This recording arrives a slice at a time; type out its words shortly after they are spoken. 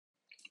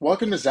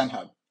Welcome to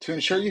Zenhub. To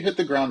ensure you hit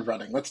the ground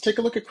running, let's take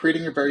a look at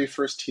creating your very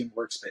first team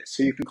workspace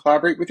so you can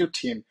collaborate with your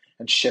team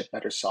and ship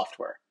better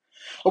software.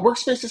 A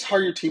workspace is how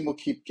your team will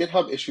keep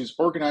GitHub issues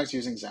organized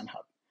using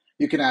Zenhub.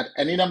 You can add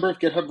any number of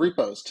GitHub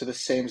repos to the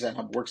same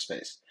Zenhub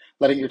workspace,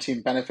 letting your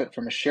team benefit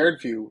from a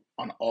shared view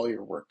on all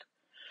your work.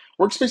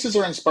 Workspaces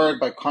are inspired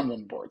by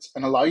Kanban boards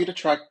and allow you to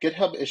track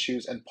GitHub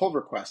issues and pull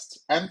requests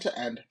end to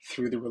end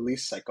through the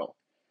release cycle.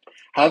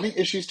 Having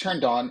issues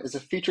turned on is a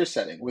feature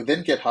setting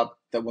within GitHub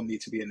that will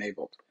need to be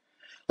enabled.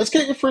 Let's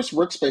get your first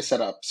workspace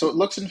set up so it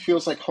looks and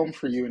feels like home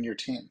for you and your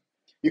team.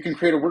 You can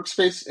create a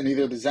workspace in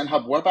either the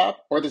Zenhub web app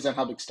or the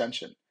Zenhub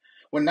extension.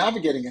 When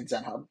navigating in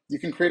Zenhub, you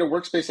can create a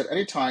workspace at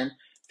any time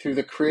through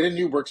the Create a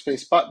New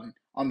Workspace button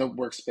on the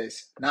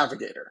Workspace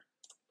Navigator,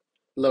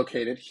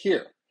 located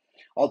here.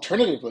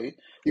 Alternatively,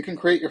 you can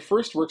create your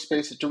first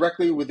workspace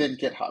directly within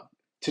GitHub.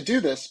 To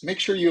do this, make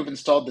sure you have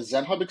installed the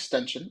Zenhub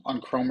extension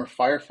on Chrome or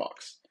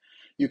Firefox.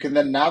 You can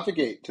then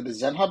navigate to the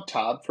Zenhub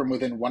tab from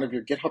within one of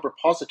your GitHub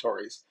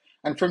repositories,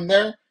 and from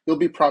there, you'll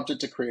be prompted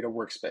to create a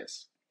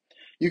workspace.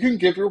 You can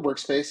give your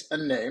workspace a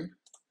name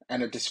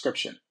and a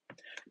description.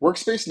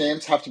 Workspace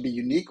names have to be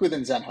unique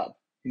within Zenhub.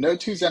 No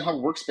two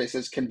Zenhub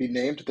workspaces can be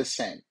named the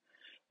same.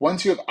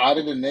 Once you have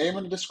added a name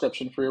and a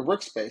description for your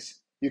workspace,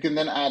 you can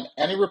then add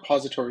any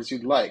repositories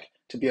you'd like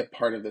to be a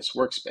part of this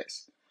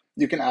workspace.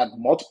 You can add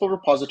multiple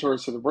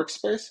repositories to the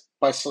workspace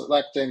by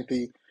selecting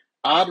the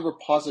Add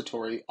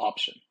Repository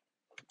option.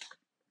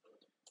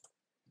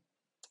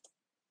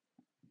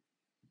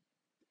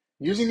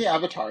 Using the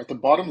avatar at the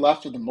bottom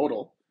left of the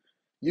modal,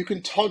 you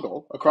can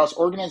toggle across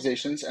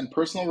organizations and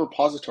personal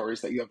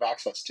repositories that you have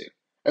access to.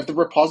 If the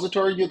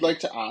repository you'd like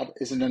to add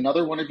is in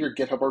another one of your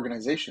GitHub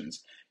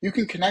organizations, you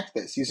can connect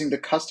this using the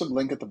custom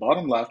link at the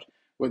bottom left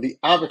where the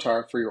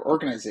avatar for your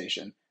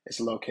organization is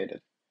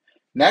located.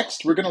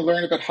 Next, we're going to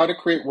learn about how to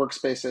create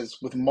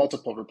workspaces with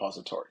multiple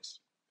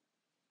repositories.